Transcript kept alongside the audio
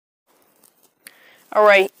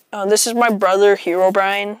Alright, this is my brother,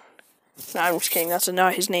 HEROBRINE. No, I'm just kidding. That's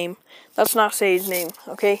not his name. Let's not say his name,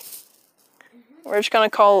 okay? I'm just gonna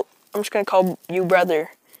call you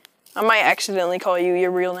brother. I might accidentally call you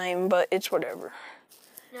your real name, but it's whatever.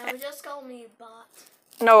 No, just call me Bot.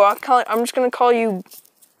 No, I'm just gonna call you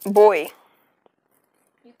boy.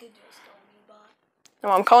 You could just call me Bot.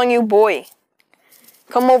 No, I'm calling you boy.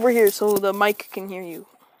 Come over here so the mic can hear you.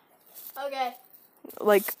 Okay.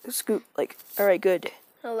 Like, scoot, like, alright, good.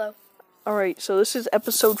 Hello. Alright, so this is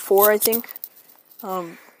episode 4, I think.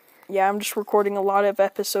 Yeah, I'm just recording a lot of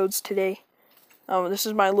episodes today. This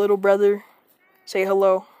is my little brother. Say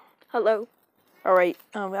hello. Hello. Alright,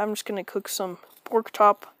 I'm just gonna cook some pork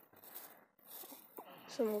chop.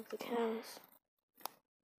 Some of the cows.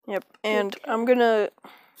 Yep, and I'm gonna,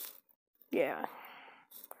 yeah.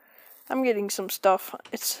 I'm getting some stuff.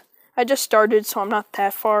 I just started, so I'm not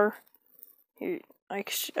that far. Here, I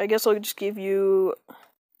guess I'll just give you,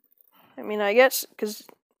 because...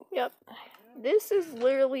 Yep. This is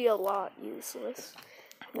literally a lot useless.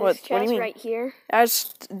 What do you mean? Right here.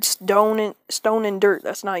 That's stone and dirt.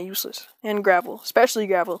 That's not useless. And gravel, especially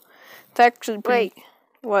gravel. It's actually pretty... Wait.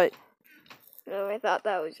 What? No, I thought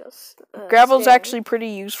that was just... Gravel's actually pretty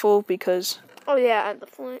useful because... Oh yeah, and the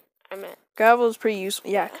flint. I meant... Gravel's pretty useful.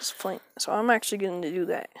 Yeah, because flint. So I'm actually going to do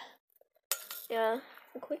that. Yeah.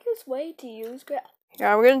 The quickest way to use gravel...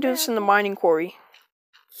 Yeah, we're going to do this in the mining quarry.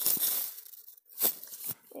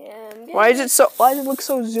 Yeah, Why does it look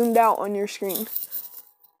so zoomed out on your screen?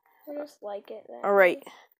 I just like it. Alright.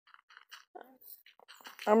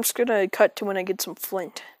 I'm just gonna cut to when I get some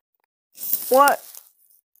flint. What?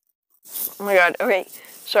 Oh my god, okay.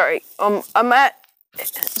 Sorry.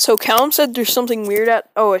 So Callum said there's something weird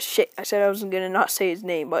oh shit, I said I wasn't gonna not say his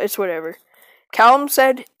name, but it's whatever. Callum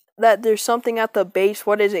said that there's something at the base.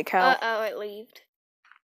 What is it, Callum? Uh-oh, it leaved.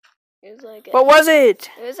 It was like what was it?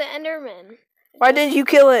 It was an Enderman. Why didn't you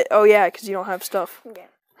kill it? Oh yeah, because you don't have stuff. Yeah.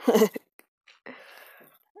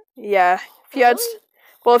 Yeah.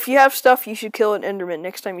 If you have stuff, you should kill an Enderman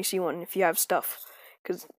next time you see one. If you have stuff,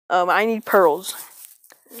 because I need pearls,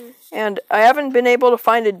 and I haven't been able to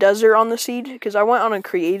find a desert on the seed because I went on a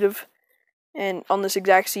creative, and on this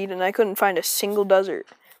exact seed, and I couldn't find a single desert.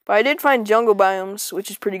 But I did find jungle biomes, which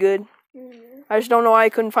is pretty good. I just don't know why I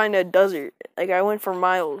couldn't find a desert. Like I went for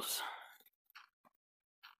miles.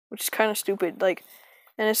 Which is kind of stupid, like,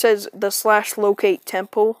 and it says the /locate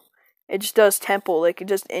temple. It just does temple, like,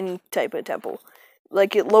 just any type of temple.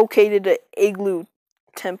 Like, it located an igloo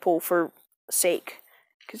temple for sake.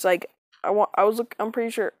 Because, like, I'm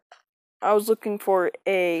pretty sure I was looking for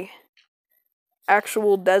a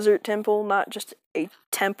actual desert temple, not just a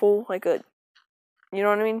temple, like you know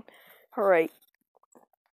what I mean? Alright.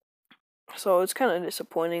 So, it's kind of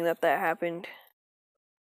disappointing that happened.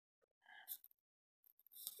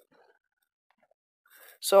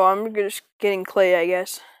 So I'm just getting clay, I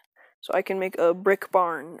guess, so I can make a brick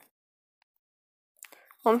barn.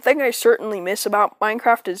 One thing I certainly miss about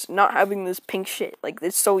Minecraft is not having this pink shit. Like,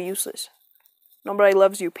 it's so useless. Nobody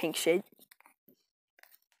loves your pink shit.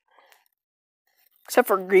 Except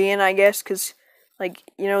for Green, I guess, because, like,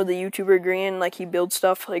 you know, the YouTuber Green, like, he builds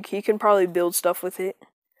stuff. Like, he can probably build stuff with it.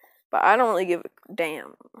 But I don't really give a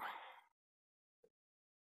damn.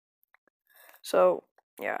 So,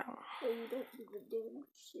 yeah. You don't give a damn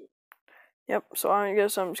shit. Yep, so I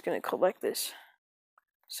guess I'm just gonna collect this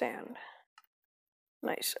sand.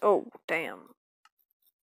 Nice. Oh, damn.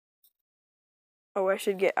 Oh, I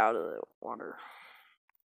should get out of the water.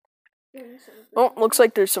 Oh, looks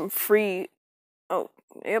like there's some free... Oh,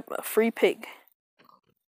 yep, a free pig.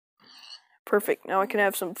 Perfect, now I can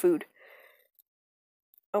have some food.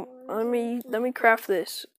 Oh, let me craft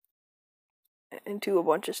this into a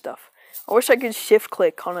bunch of stuff. I wish I could shift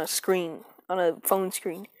click on a screen, on a phone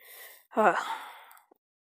screen.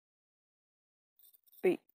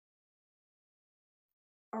 Wait.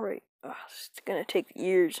 Alright, it's gonna take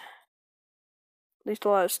years. At least a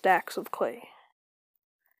lot of stacks of clay.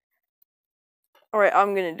 Alright,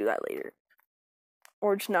 I'm gonna do that later.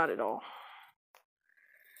 Or just not at all.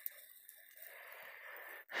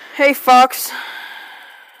 Hey, Fox.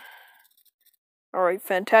 Alright,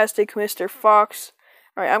 fantastic, Mr. Fox.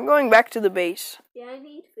 Alright, I'm going back to the base. Yeah, I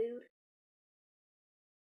need food.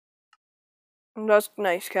 That's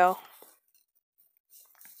nice, Cal.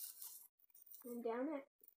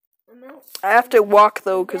 I'm out. I have to walk,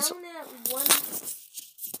 though, because... I'm down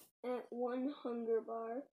at one hunger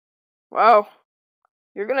bar. Wow.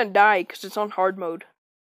 You're gonna die, because it's on hard mode.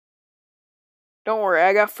 Don't worry,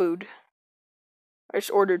 I got food. I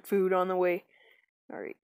just ordered food on the way.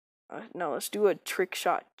 Alright. Now let's do a trick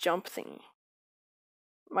shot jump thingy.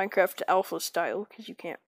 Minecraft Alpha style, because you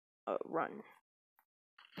can't run.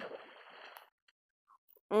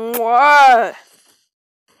 Mwah!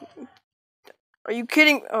 Are you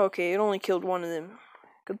kidding? Oh, okay, it only killed one of them.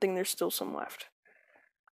 Good thing there's still some left.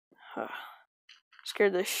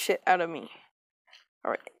 Scared the shit out of me.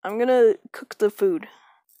 Alright, I'm gonna cook the food.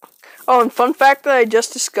 Oh, and fun fact that I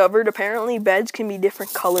just discovered, apparently beds can be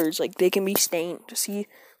different colors. Like, they can be stained. See,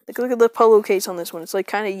 like, look at the pillowcase on this one. It's, like,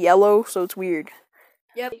 kind of yellow, so it's weird.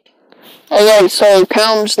 Yep. Alright, so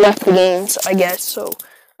Calum's left the games, I guess, so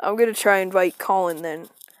I'm gonna try and invite Colin then.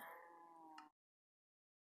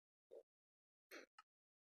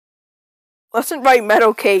 Let's invite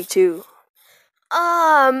Meadow K too.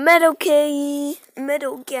 Meadow K.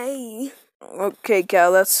 Meadow K. Okay,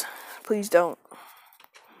 Cal, please don't.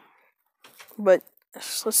 But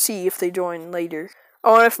let's see if they join later.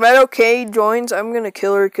 Oh, and if Meadow K joins, I'm gonna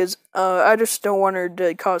kill her because I just don't want her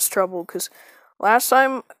to cause trouble. Because last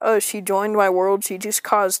time she joined my world, she just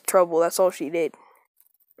caused trouble. That's all she did.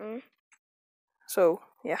 So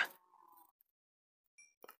yeah.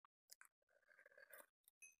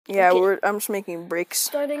 Yeah, Okay. I'm just making bricks.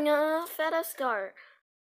 Starting off at a start.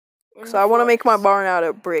 So I want to make my barn out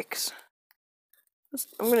of bricks.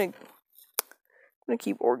 I'm gonna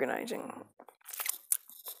keep organizing.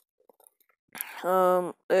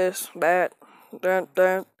 This, that.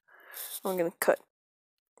 I'm gonna cut.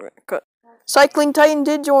 Cycling Titan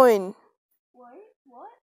did join.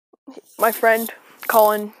 What? My friend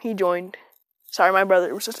Colin, he joined. Sorry, my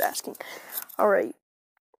brother was just asking. All right.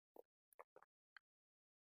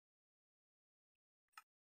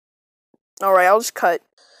 Alright, I'll just cut.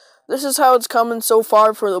 This is how it's coming so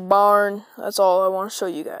far for the barn. That's all I want to show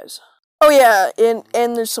you guys. Oh yeah,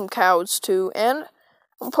 and there's some cows too. And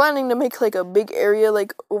I'm planning to make like a big area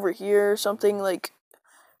like over here or something, like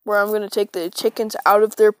where I'm going to take the chickens out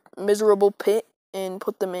of their miserable pit and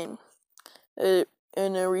put them in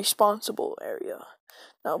a responsible area.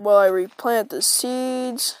 Now while I replant the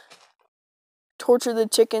seeds, torture the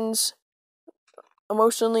chickens,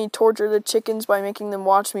 emotionally torture the chickens by making them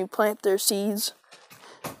watch me plant their seeds.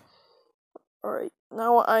 Alright,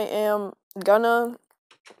 now I am gonna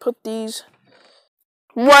put these...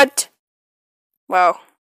 What? Wow.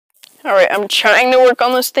 Alright, I'm trying to work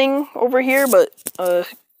on this thing over here, but,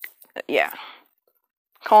 yeah.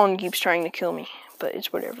 Colin keeps trying to kill me, but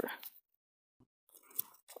it's whatever.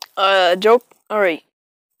 Joke? Alright.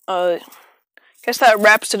 Guess that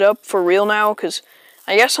wraps it up for real now, because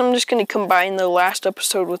I guess I'm just going to combine the last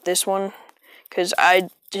episode with this one, because I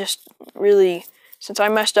just really, since I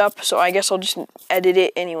messed up, so I guess I'll just edit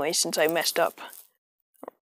it anyway since I messed up.